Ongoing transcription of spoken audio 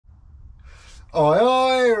Oi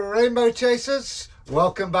oi rainbow chasers,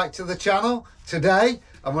 welcome back to the channel. Today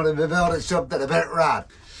I'm going to be building something a bit rad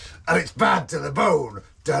and it's bad to the bone.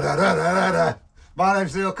 Da, da, da, da, da, da. My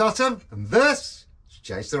name's Neil Cotton and this is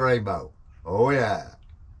Chase the Rainbow. Oh yeah.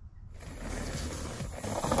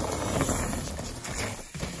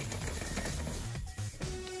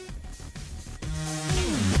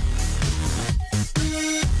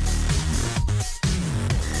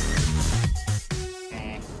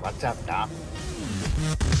 What's up, Doc?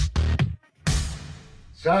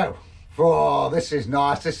 So, this is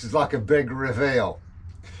nice. This is like a big reveal.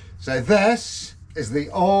 So this is the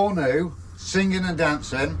all new singing and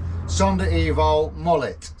dancing Sonder Evol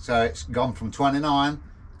Mullet. So it's gone from 29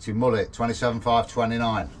 to Mullet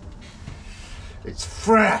 27.529. It's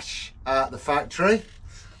fresh at the factory.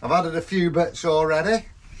 I've added a few bits already.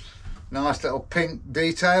 Nice little pink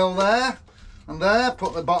detail there and there.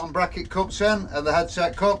 Put the bottom bracket cups in and the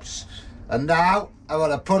headset cups. And now I'm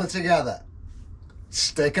going to put it together.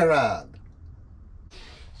 Stick around.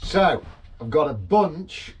 So I've got a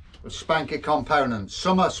bunch of spanky components.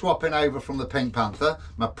 Some are swapping over from the Pink Panther,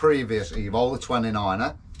 my previous Evol, the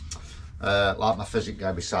 29er, like my Physic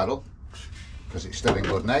Goby saddle, because it's still in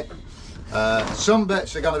good nick. Some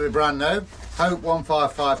bits are going to be brand new. Hope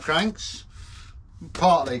 155 cranks,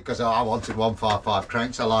 partly because I wanted 155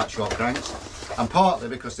 cranks, I like short cranks, and partly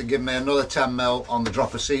because they give me another 10mm on the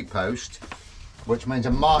dropper seat post, which means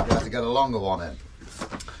I might be able to get a longer one in.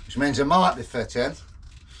 Which means I might be fitting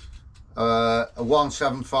a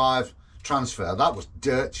 175 transfer. That was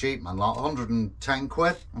dirt cheap, man, like 110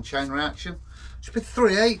 quid on chain reaction. Should be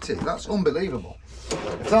 380, that's unbelievable.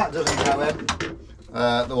 If that doesn't go in,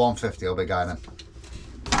 the 150 will be going in.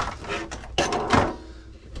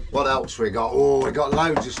 What else we got? Oh, we got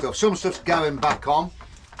loads of stuff. Some stuff's going back on,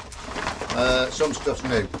 some stuff's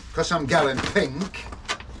new. Because I'm going pink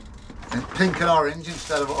and orange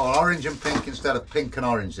instead of, or orange and pink instead of pink and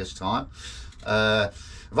orange this time. I've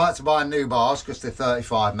had to buy new bars because they're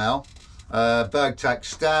 35mm. Bergtech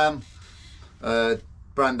stem,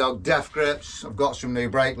 brand dog def grips. I've got some new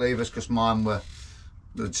brake levers because mine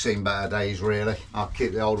they'd seen better days really. I'll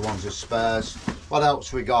keep the old ones as spares. What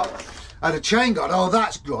else we got? I had a chain guard. Oh,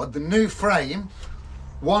 that's good. The new frame.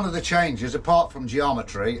 One of the changes, apart from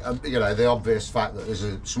geometry, you know, the obvious fact that there's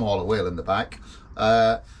a smaller wheel in the back.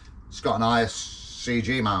 It's got an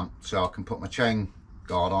ISCG mount, so I can put my chain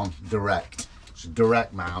guard on direct. It's a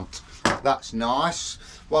direct mount. That's nice.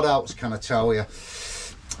 What else can I tell you?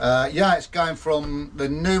 Yeah, it's going from, the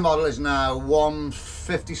new model is now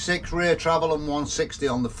 156 rear travel and 160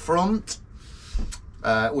 on the front,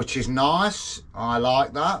 which is nice. I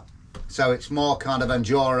like that. So it's more kind of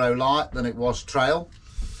enduro light than it was trail.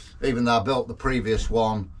 Even though I built the previous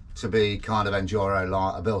one to be kind of enduro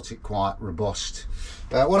light, I built it quite robust.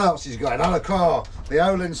 What else is going on? The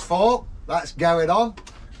Olin's fork, that's going on.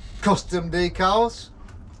 Custom decals,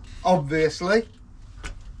 obviously.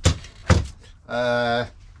 Yeah,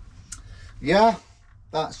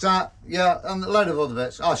 that's that. Yeah, and a load of other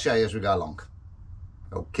bits. I'll show you as we go along.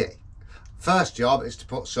 Okay. First job is to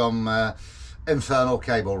put some infernal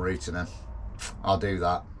cable routing in. I'll do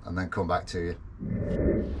that and then come back to you.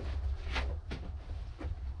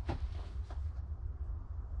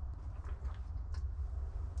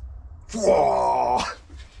 Whoa!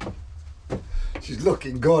 She's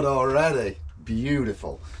looking good already.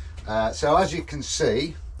 Beautiful. So as you can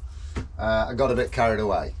see, I got a bit carried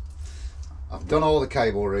away. I've done all the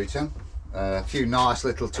cable routing. A few nice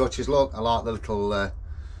little touches. Look, I like the little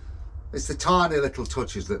it's the tiny little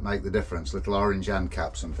touches that make the difference, little orange end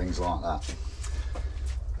caps and things like that.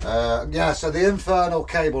 Yeah, so the infernal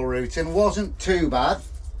cable routing wasn't too bad.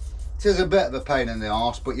 It is a bit of a pain in the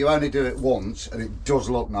arse, but you only do it once and it does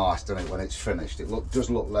look nice, doesn't it, when it's finished? It does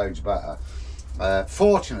look loads better.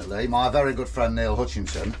 Fortunately, my very good friend Neil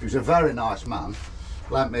Hutchinson, who's a very nice man,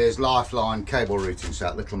 lent me his Lifeline cable routing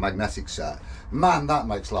set, little magnetic set. Man, that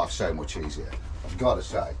makes life so much easier, I've got to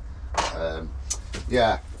say.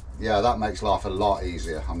 Yeah, that makes life a lot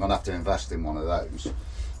easier. I'm going to have to invest in one of those.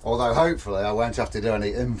 Although hopefully I won't have to do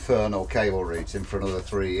any infernal cable routing for another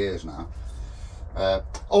 3 years now.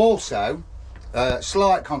 Also,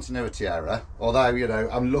 slight continuity error, although, you know,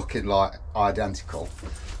 I'm looking like identical.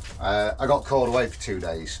 I got called away for 2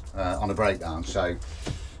 days on a breakdown, so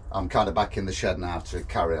I'm kind of back in the shed now to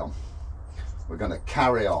carry on. We're going to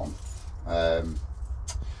carry on. I'm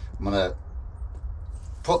going to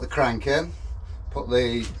put the crank in, put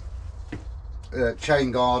the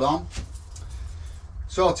chain guard on,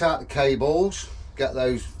 sort out the cables, get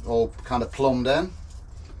those all kind of plumbed in,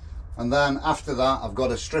 and then after that I've got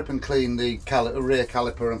to strip and clean the rear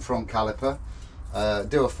caliper and front caliper,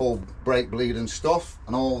 do a full brake bleed and stuff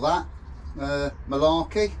and all that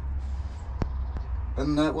malarkey,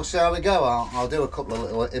 and we'll see how we go. I'll do a couple of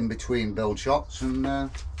little in-between build shots,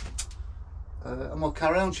 and we'll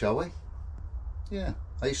carry on, shall we? Yeah.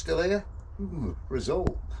 Are you still here? Ooh,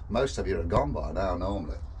 result. Most of you are gone by now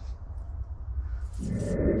normally.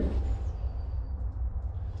 I'm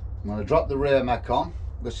going to drop the rear mech on.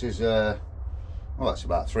 This is well, it's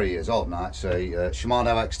about 3 years old now. It's a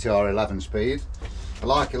Shimano XTR 11 speed. I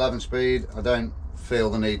like 11 speed. I don't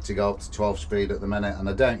feel the need to go up to 12 speed at the minute, and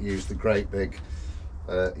I don't use the great big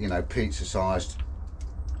you know, pizza sized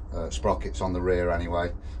sprockets on the rear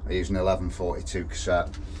anyway. I use an 1142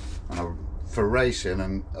 cassette, and for racing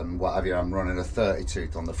and what have you, I'm running a 30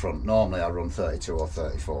 tooth on the front. Normally I run 32 or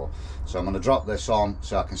 34. So I'm going to drop this on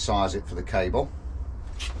so I can size it for the cable,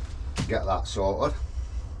 get that sorted.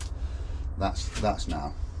 That's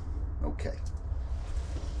now okay.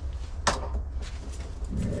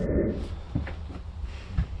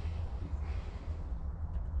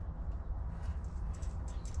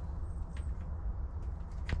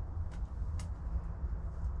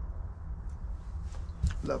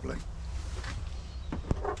 Lovely.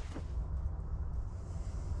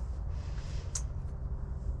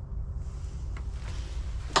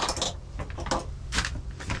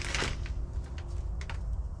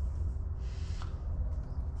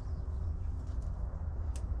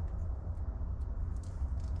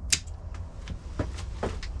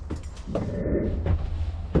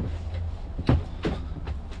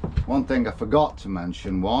 One thing I forgot to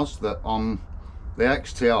mention was that on the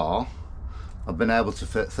XTR I've been able to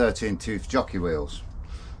fit 13 tooth jockey wheels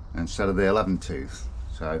instead of the 11 tooth,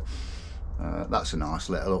 so that's a nice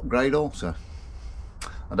little upgrade also.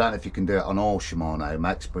 I don't know if you can do it on all Shimano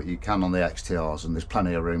mechs, but you can on the XTRs, and there's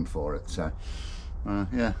plenty of room for it, so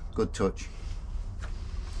yeah, good touch.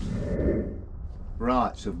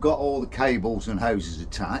 Right, so I've got all the cables and hoses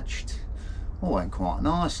attached. All went quite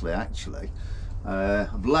nicely actually.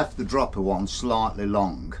 I've left the dropper one slightly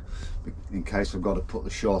long in case I've got to put the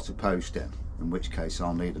shorter post in which case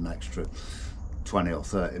I'll need an extra 20 or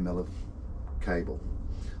 30 mil of cable.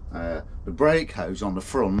 The brake hose on the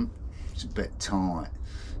front, it's a bit tight.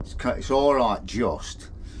 It's all right just,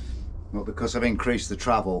 but because I've increased the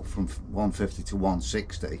travel from 150 to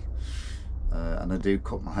 160, and I do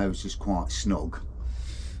cut my hoses quite snug,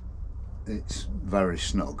 it's very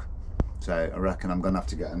snug. So I reckon I'm going to have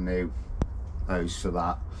to get a new hose for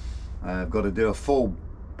that. I've got to do a full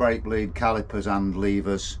brake bleed, calipers and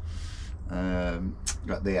levers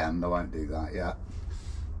at the end. I won't do that yet.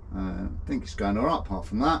 I think it's going alright apart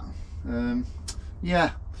from that.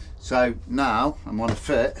 Yeah, so now I'm going to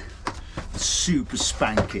fit a super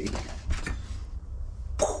spanky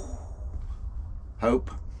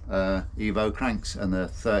Hope Evo cranks and the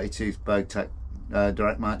 30 tooth Bowtech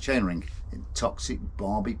direct mount chainring in Toxic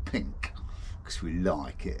Barbie Pink, because we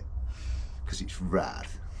like it, because it's rad.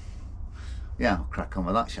 Yeah, I'll crack on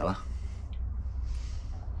with that, shall I?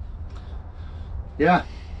 Yeah,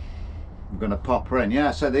 I'm gonna pop her in.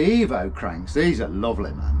 Yeah, so the Evo cranks, these are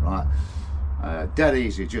lovely, man, right? Dead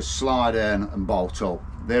easy, just slide in and bolt up.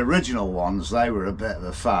 The original ones, they were a bit of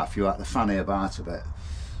a faff. You had to fanny about a bit.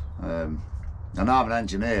 And I'm an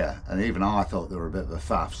engineer, and even I thought they were a bit of a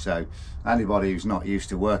faff, so anybody who's not used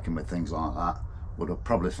to working with things like that would have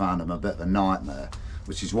probably found them a bit of a nightmare,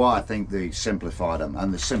 which is why I think they simplified them,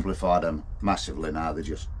 and they simplified them massively now. They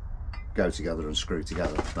just go together and screw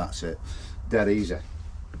together, that's it. Dead easy.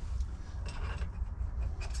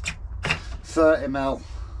 30 mil,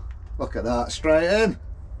 look at that, straight in.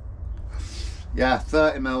 Yeah,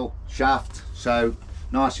 30 mil shaft, so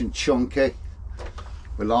nice and chunky.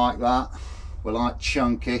 We like that. We like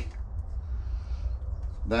chunky.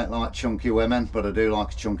 Don't like chunky women, but I do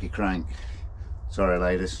like a chunky crank. Sorry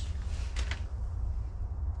ladies.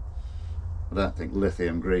 I don't think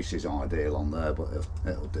lithium grease is ideal on there, but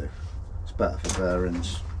it'll do. It's better for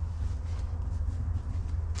bearings.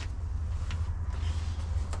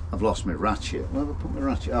 I've lost my ratchet. Where have I put my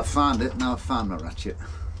ratchet? I found it, now I've found my ratchet.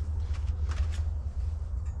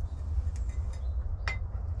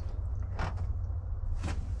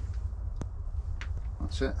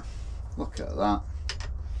 That's it. Look at that.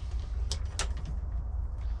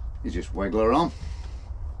 You just wiggle her on.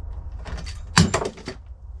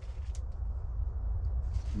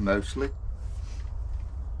 Mostly.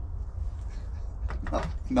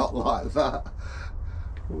 Not like that.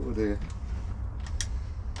 Oh dear.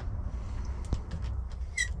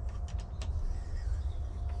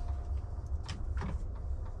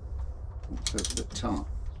 That's a bit tight.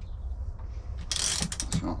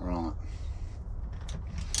 That's not right.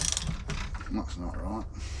 That's not right.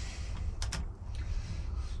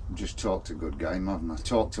 Just talked a good game, haven't I?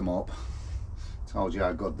 Talked them up, told you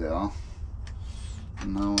how good they are,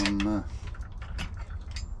 and now I'm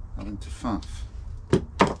having to faff.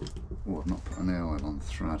 Oh, I've not put any oil on the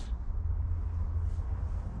thread.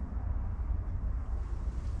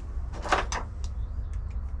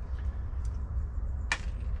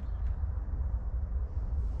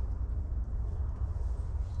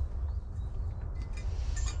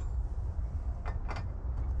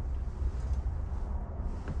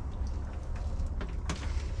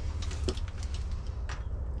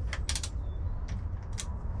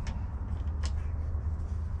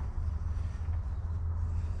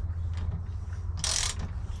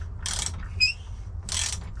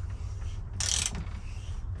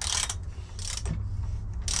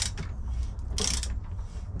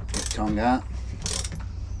 Tongue out.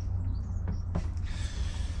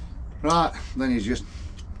 Right, then he's just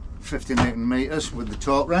 50 Newton meters with the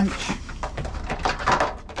torque wrench.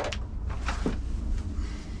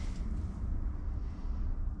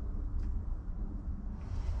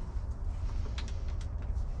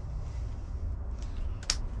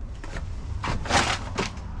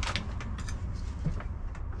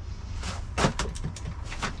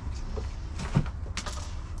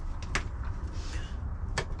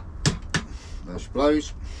 There she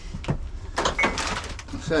blows.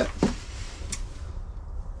 That's it.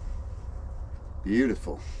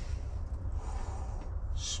 Beautiful.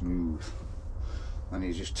 Smooth. And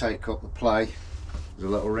you just take up the play. There's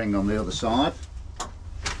a little ring on the other side.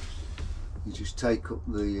 You just take up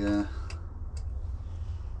the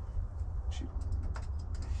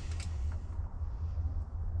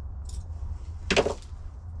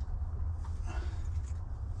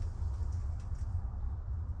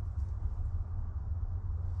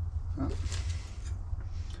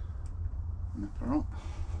nip her up.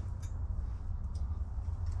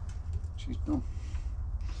 She's done.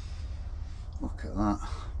 Look at that,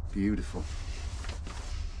 beautiful.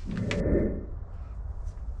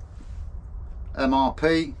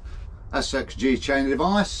 MRP SXG chain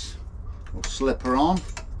device. We'll slip her on.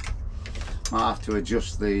 Might have to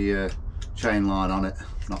adjust the chain line on it.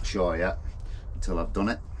 Not sure yet until I've done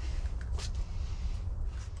it.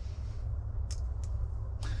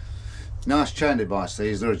 Nice chain device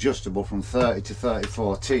these. They're adjustable from 30 to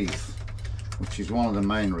 34 teeth, which is one of the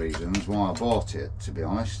main reasons why I bought it, to be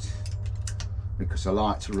honest, because I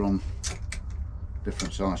like to run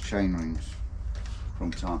different size chain rings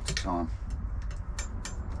from time to time.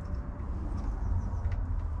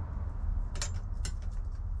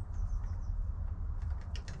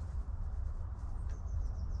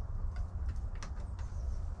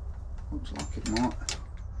 Looks like it might.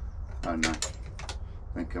 Oh no, I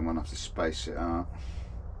think I'm gonna have to space it out.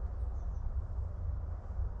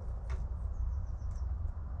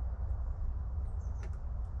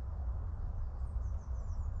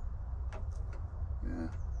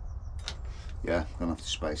 Yeah, I'm gonna have to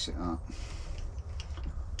space it out.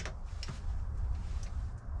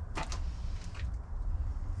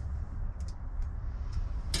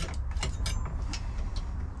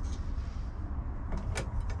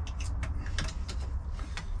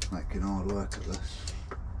 Making hard work at this.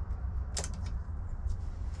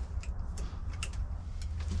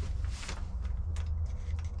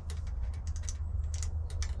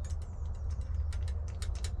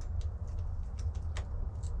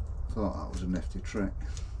 Thought that was a nifty trick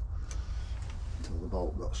until the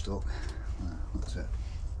bolt got stuck. That's it.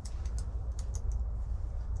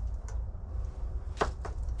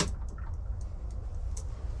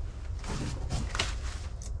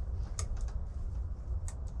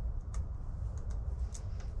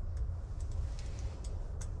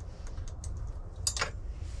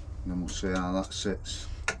 Then we'll see how that sits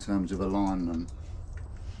in terms of alignment.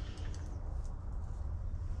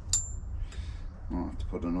 Might have to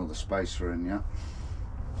put another spacer in, yeah.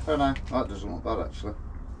 Oh no, that doesn't look bad actually.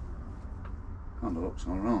 Kind of looks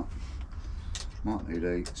alright. Might need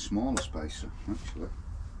a smaller spacer actually,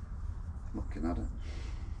 looking at it.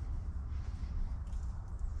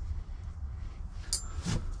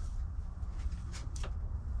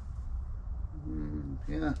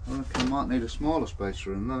 Yeah, I reckon I might need a smaller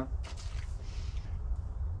spacer in there.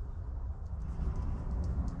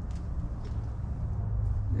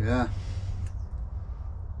 Yeah,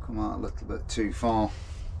 come out a little bit too far.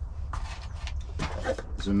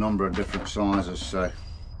 There's a number of different sizes, so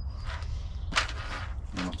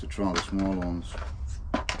I'll have to try the small ones.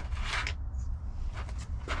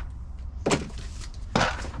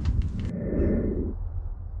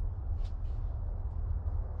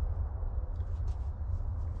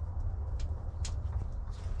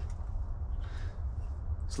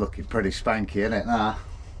 It's looking pretty spanky, isn't it now?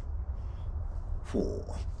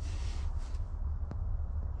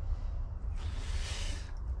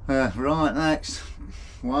 Right, next,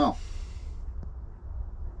 well,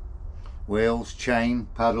 wheels, chain,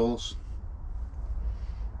 pedals,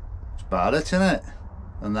 it's about it, isn't it?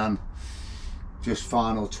 And then just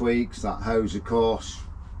final tweaks, that hose of course,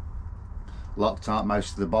 Loctite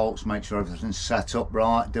most of the bolts, make sure everything's set up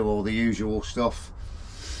right, do all the usual stuff.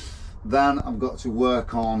 Then I've got to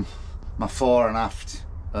work on my fore and aft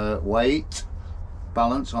weight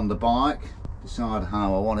balance on the bike, decide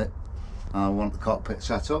how I want it, I want the cockpit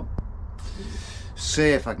set up,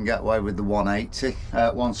 see if I can get away with the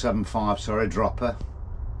 175 sorry, dropper.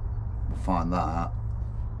 We'll find that out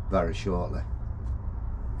very shortly,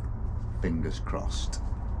 fingers crossed.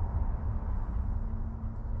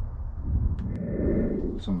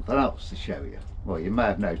 Something else to show you. Well, you may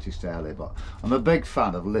have noticed earlier, but I'm a big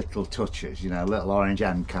fan of little touches, you know, little orange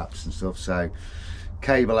end caps and stuff. So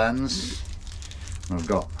cable ends, I've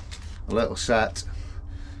got a little set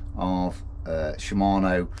of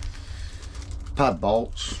Shimano pad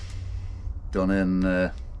bolts done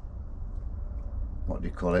in what do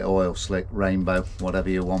you call it, oil slick, rainbow, whatever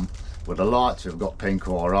you want. Would have liked to have got pink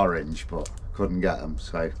or orange, but couldn't get them,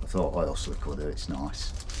 so I thought oil slick would do, it's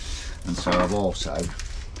nice. And so I've also,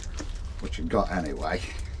 which I've got anyway,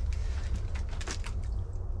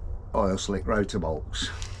 oil slick rotor bolts.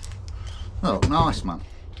 Oh, nice, man.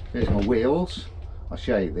 Here's my wheels. I'll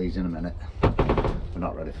show you these in a minute. We're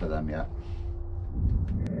not ready for them yet.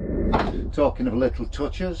 Talking of little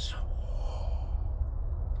touches,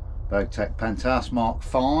 Bowtech Penthouse Mark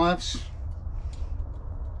 5s,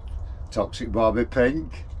 Toxic Barbie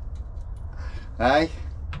pink, hey?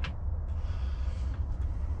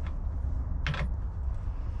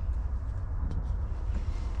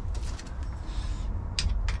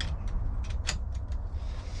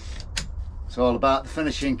 It's all about the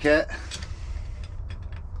finishing kit.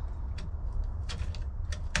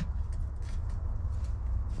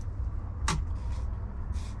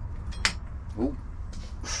 Oh,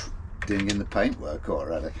 dinging the paintwork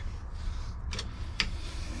already.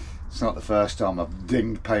 It's not the first time I've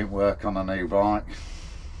dinged paintwork on a new bike.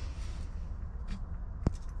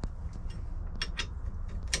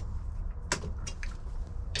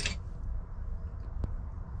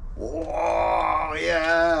 Oh,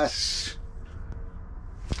 yes!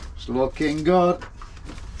 It's looking good.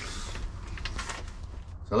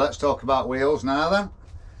 So let's talk about wheels now then.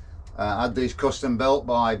 I had these custom built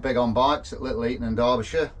by Big On Bikes at Little Eaton in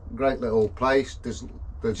Derbyshire. Great little place.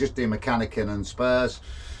 They just do mechanicking and spares.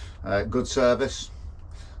 Good service,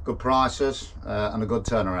 good prices, and a good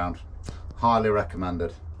turnaround. Highly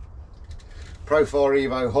recommended. Pro 4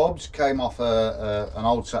 Evo hubs came off an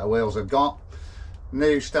old set of wheels I've got.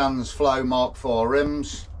 New Stans Flow Mark 4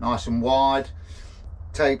 rims, nice and wide,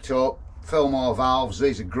 taped up, Fillmore valves.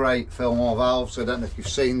 These are great Fillmore valves. I don't know if you've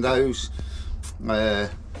seen those.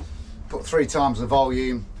 Put 3 times the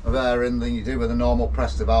volume of air in than you do with a normal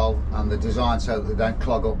Presta valve, and they're designed so that they don't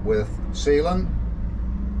clog up with sealant.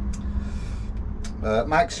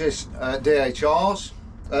 Maxxis DHRs,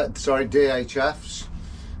 DHFs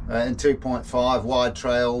in 2.5 wide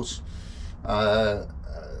trails.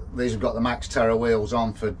 These have got the Max Terra wheels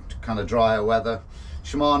on for kind of drier weather.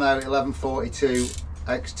 Shimano 1142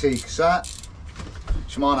 XT cassette.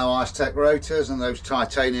 Shimano Ice Tech rotors and those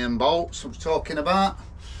titanium bolts I was talking about.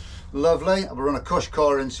 Lovely. I run a Cush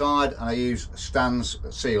core inside and I use Stans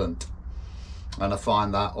sealant, and I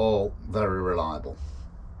find that all very reliable.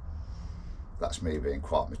 That's me being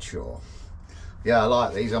quite mature. Yeah, I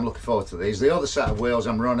like these. I'm looking forward to these. The other set of wheels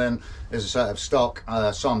I'm running is a set of stock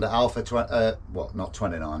Sonder Alpha, not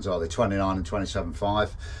 29s, are they? 29 and 27.5.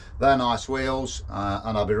 They're nice wheels,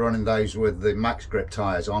 and I'll be running those with the Max Grip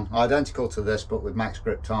tyres on. Identical to this, but with Max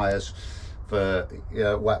Grip tyres for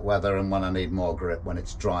wet weather and when I need more grip, when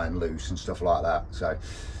it's dry and loose and stuff like that. So,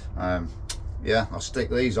 yeah, I'll stick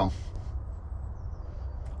these on.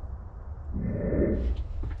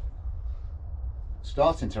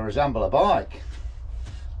 Starting to resemble a bike.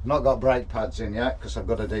 I've not got brake pads in yet because I've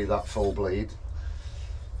got to do that full bleed,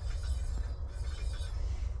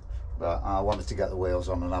 but I wanted to get the wheels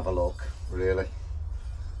on and have a look, really.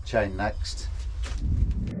 Chain next.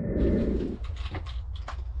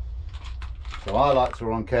 So I like to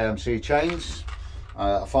run KMC chains.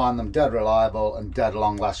 I find them dead reliable and dead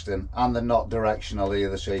long lasting, and they're not directional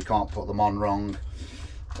either, so you can't put them on wrong.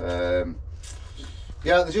 Yeah,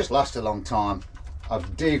 they just last a long time.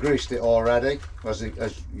 I've degreased it already. As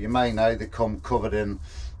you may know, they come covered in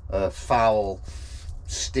foul,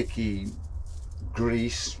 sticky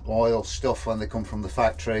grease, oil stuff when they come from the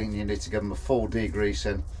factory, and you need to give them a full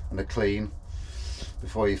degreasing and a clean.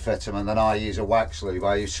 before you fit them, and then I use a wax lube.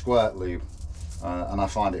 I use squirt lube, and I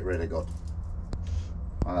find it really good.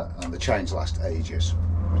 And the chains last ages,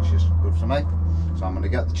 which is good for me. So I'm going to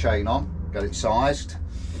get the chain on, get it sized,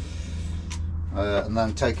 and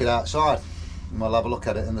then take it outside, and we'll have a look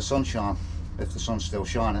at it in the sunshine, if the sun's still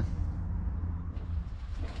shining.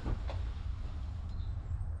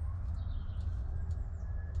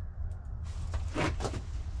 I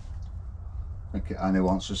think it only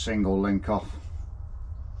wants a single link off.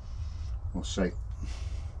 We'll see.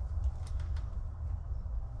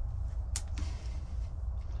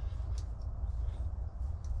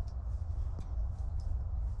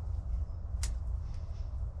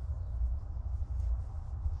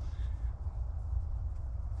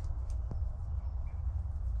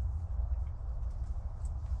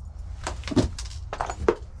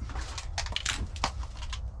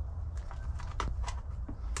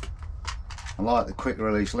 I like the quick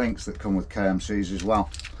release links that come with KMCs as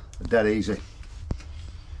well. They're dead easy,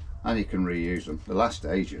 and you can reuse them. They last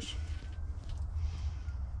ages.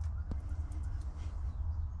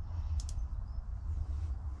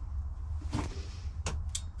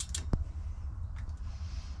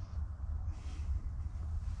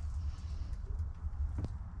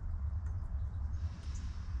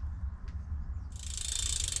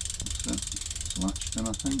 That's it. Latched in,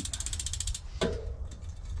 I think.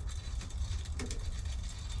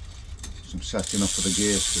 Some setting up of the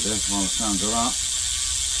gears to do while the sounds are out.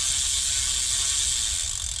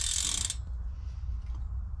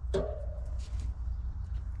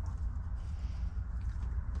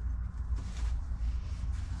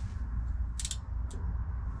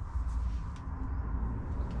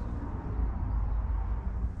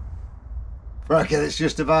 Reckon it's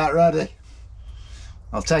just about ready.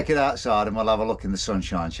 I'll take it outside and we'll have a look in the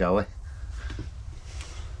sunshine, shall we?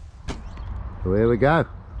 So here we go.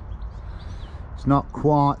 It's not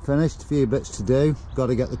quite finished, a few bits to do. Got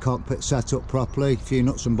to get the cockpit set up properly, a few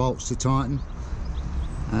nuts and bolts to tighten.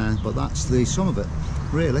 But that's the sum of it,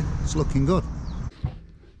 really. It's looking good.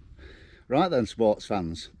 Right then, sports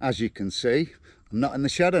fans, as you can see, I'm not in the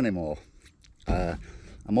shed anymore.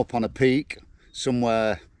 I'm up on a peak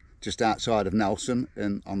somewhere just outside of Nelson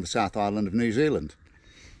on the South Island of New Zealand.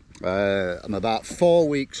 I'm about 4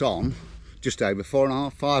 weeks on, just over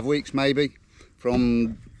 4.5, 5 weeks maybe,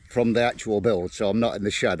 from the actual build, so I'm not in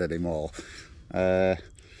the shed anymore.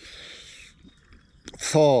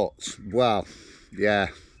 Thoughts, well, yeah,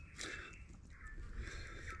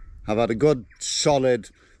 I've had a good solid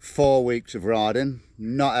 4 weeks of riding,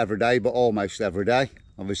 not every day but almost every day.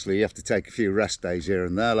 Obviously you have to take a few rest days here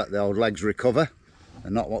and there, let the old legs recover.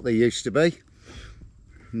 They're not what they used to be,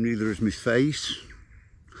 neither is my face.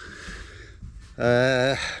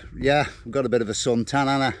 Yeah, I've got a bit of a suntan,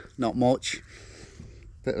 Anna, not much.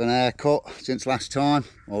 Bit of an haircut since last time,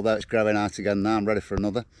 although it's growing out again now. I'm ready for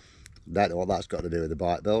another. Don't know what that's got to do with the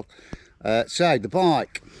bike build. So the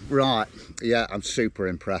bike, right, yeah, I'm super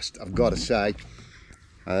impressed, I've got to say.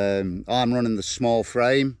 I'm running the small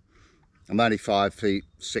frame. I'm only 5 feet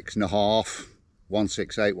 6.5,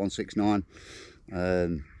 168, 169,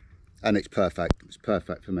 and it's perfect. It's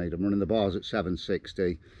perfect for me. I'm running the bars at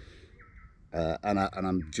 760. And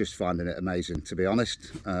I'm just finding it amazing, to be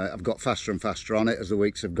honest. I've got faster and faster on it as the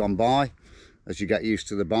weeks have gone by, as you get used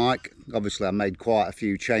to the bike. Obviously I made quite a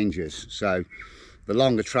few changes, so the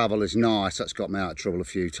longer travel is nice. That's got me out of trouble a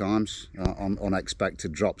few times on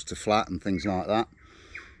unexpected drops to flat and things like that.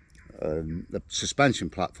 The suspension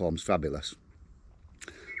platform's fabulous.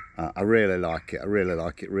 I really like it. I really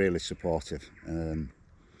like it. Really supportive.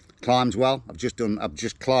 Climbs well. I've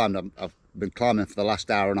just climbed. I've been climbing for the last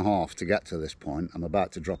hour and a half to get to this point. I'm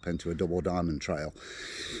about to drop into a double diamond trail.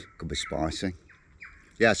 Could be spicy.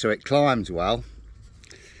 Yeah, so it climbs well,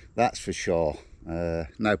 that's for sure.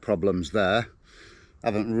 No problems there. I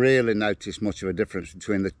haven't really noticed much of a difference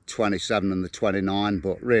between the 27 and the 29,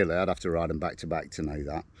 but really I'd have to ride them back to back to know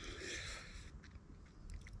that.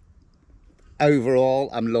 Overall,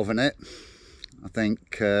 I'm loving it. I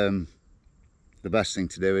think the best thing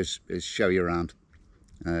to do is show you around.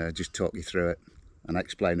 Just talk you through it and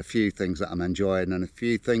explain a few things that I'm enjoying and a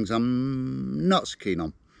few things I'm not so keen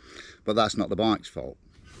on, but that's not the bike's fault.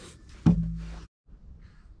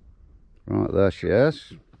 Right, there she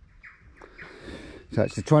is. So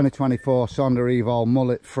it's the 2024 Sonder Evol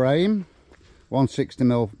Mullet frame,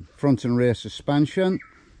 160mm front and rear suspension.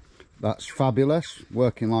 That's fabulous,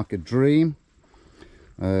 working like a dream.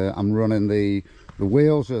 I'm running the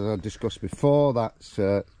wheels as I discussed before. That's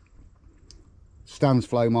Stans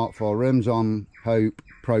Flow Mark 4 rims on Hope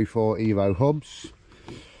Pro 4 Evo hubs,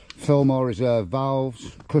 Fillmore reserve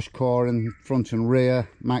valves, cush core in front and rear,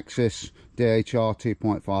 Maxxis DHR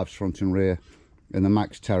 2.5s front and rear in the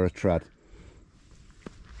Max Terra tread.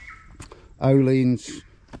 Öhlins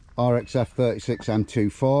RXF 36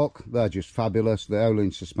 M2 fork, they're just fabulous. The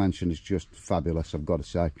Öhlins suspension is just fabulous, I've got to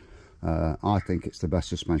say. I think it's the best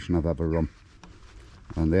suspension I've ever run.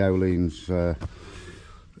 And the Öhlins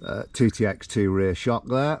 2TX2 rear shock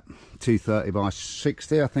there, 230 by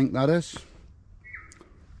 60 I think that is.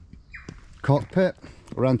 Cockpit,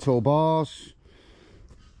 rental bars,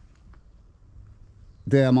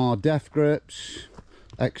 DMR def grips,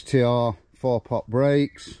 XTR 4-pot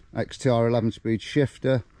brakes, XTR 11-speed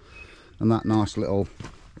shifter, and that nice little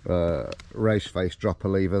race face dropper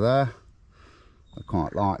lever there. I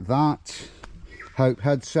quite like that. Hope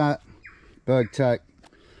headset, Bergtech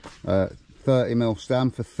 30mm stem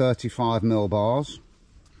for 35mm bars,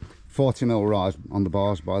 40mm rise on the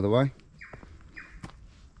bars by the way.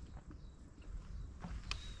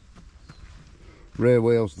 Rear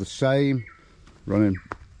wheels the same, running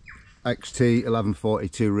XT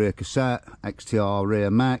 1142 rear cassette, XTR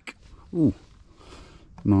rear mech. Ooh,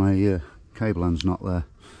 my cable end's not there.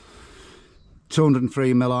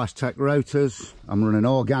 203mm Ice Tech rotors. I'm running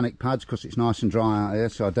organic pads because it's nice and dry out here,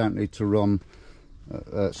 so I don't need to run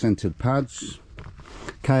sintered pads.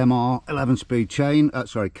 KMR 11-speed chain,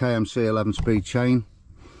 KMC 11-speed chain.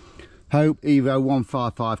 Hope Evo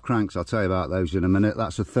 155 cranks, I'll tell you about those in a minute.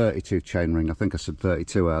 That's a 32 chain ring, I think I said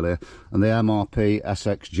 32 earlier. And the MRP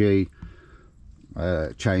SXG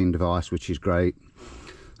chain device, which is great.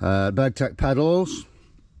 Bergtech pedals,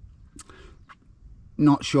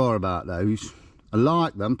 not sure about those. I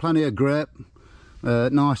like them, plenty of grip,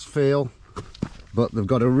 nice feel, but they've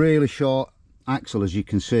got a really short axle as you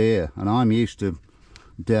can see here, and I'm used to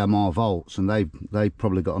DMR volts and they've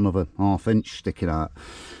probably got another ½ inch sticking out.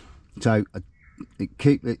 So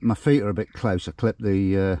my feet are a bit close. I clip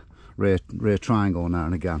the rear triangle now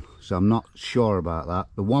and again, so I'm not sure about that.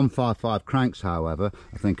 The 155 cranks, however,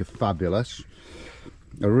 I think are fabulous.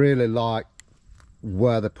 I really like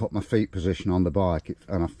where they put my feet position on the bike,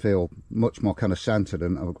 and I feel much more kind of centered,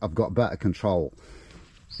 and I've got better control,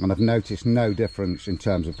 and I've noticed no difference in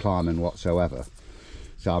terms of climbing whatsoever.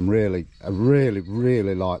 So I really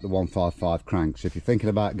like the 155 cranks. If you're thinking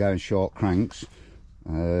about going short cranks,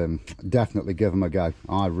 definitely give them a go.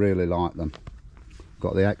 I really like them.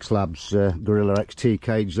 Got the X-Labs Gorilla XT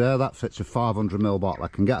cage there. That fits a 500ml bottle. I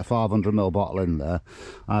can get a 500ml bottle in there.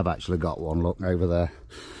 I've actually got one, look, over there.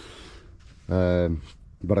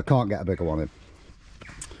 But I can't get a bigger one in.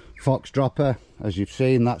 Fox dropper, as you've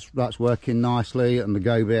seen, that's working nicely, and the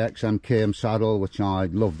Gobi XM Kiam saddle, which I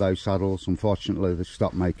love those saddles. Unfortunately, they've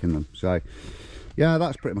stopped making them. So yeah,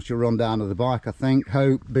 that's pretty much a rundown of the bike, I think.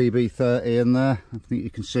 Hope BB30 in there, I think you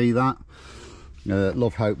can see that.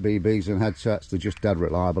 Love Hope BBs and headsets. They're just dead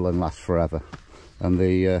reliable and last forever. And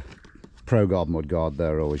the Pro Guard mudguard,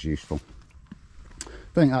 they're always useful.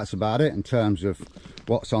 I think that's about it in terms of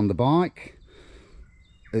what's on the bike.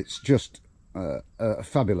 It's just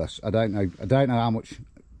fabulous. I don't know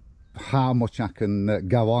how much I can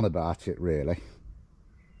go on about it, really.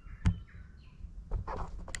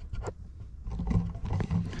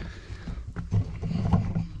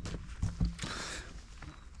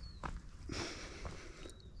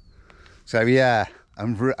 So yeah,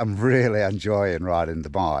 I'm really enjoying riding the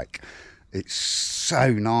bike. It's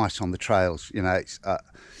so nice on the trails, you know.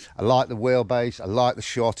 I like the wheelbase, I like the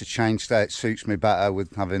shorter chainstay. It suits me better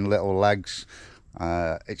with having little legs.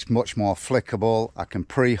 It's much more flickable. I can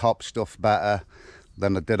pre-hop stuff better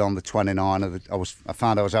than I did on the 29er. I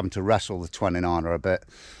found I was having to wrestle the 29er a bit.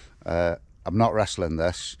 I'm not wrestling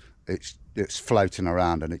this. It's floating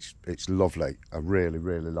around and it's lovely. I really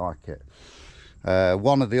like it.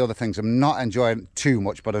 One of the other things I'm not enjoying too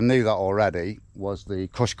much, but I knew that already, was the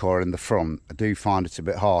cush core in the front. I do find it a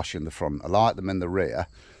bit harsh in the front. I like them in the rear,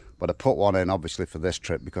 but I put one in obviously for this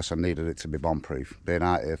trip because I needed it to be bomb-proof. Being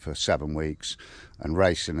out here for 7 weeks and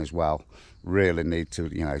racing as well, really need to,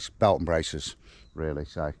 you know, it's belt and braces, really.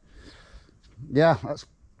 So yeah, that's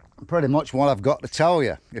pretty much what I've got to tell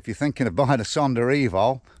you. If you're thinking of buying a Sonder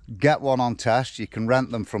Evol, get one on test. You can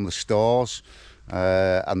rent them from the stores.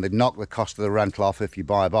 And they knock the cost of the rental off if you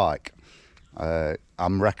buy a bike.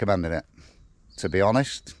 I'm recommending it, to be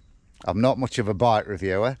honest. I'm not much of a bike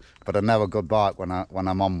reviewer, but I know a good bike when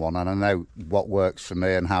I'm on one, and I know what works for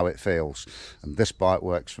me and how it feels, and this bike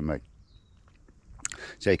works for me.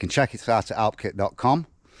 So you can check it out at alpkit.com.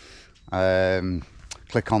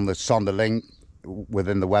 Click on the Sonder link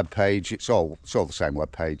within the web page. It's all the same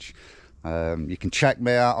web page. You can check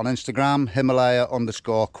me out on Instagram,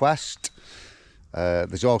 Himalaya_quest.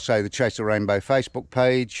 There's also the Chase the Rainbow Facebook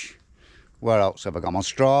page. Where else have I got? I'm on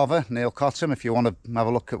Strava, Neil Cottam, if you want to have a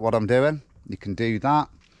look at what I'm doing. you can do that.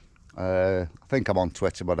 I think I'm on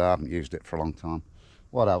Twitter, but I haven't used it for a long time.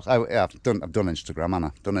 What else? Oh yeah, I've done Instagram, haven't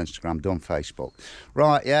I? Done Instagram, done Facebook.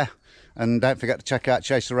 Right, yeah. And don't forget to check out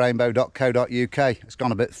chasetherrainbow.co.uk. It's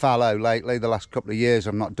gone a bit fallow lately. The last couple of years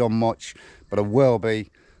I've not done much, but I will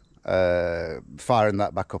be firing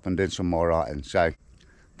that back up and doing some more writing. So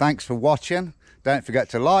thanks for watching. Don't forget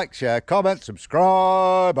to like, share, comment,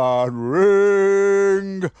 subscribe, and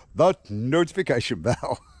ring that notification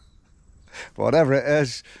bell. Whatever it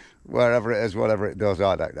is, wherever it is, whatever it does,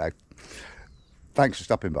 I don't know. Thanks for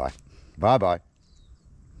stopping by. Bye-bye.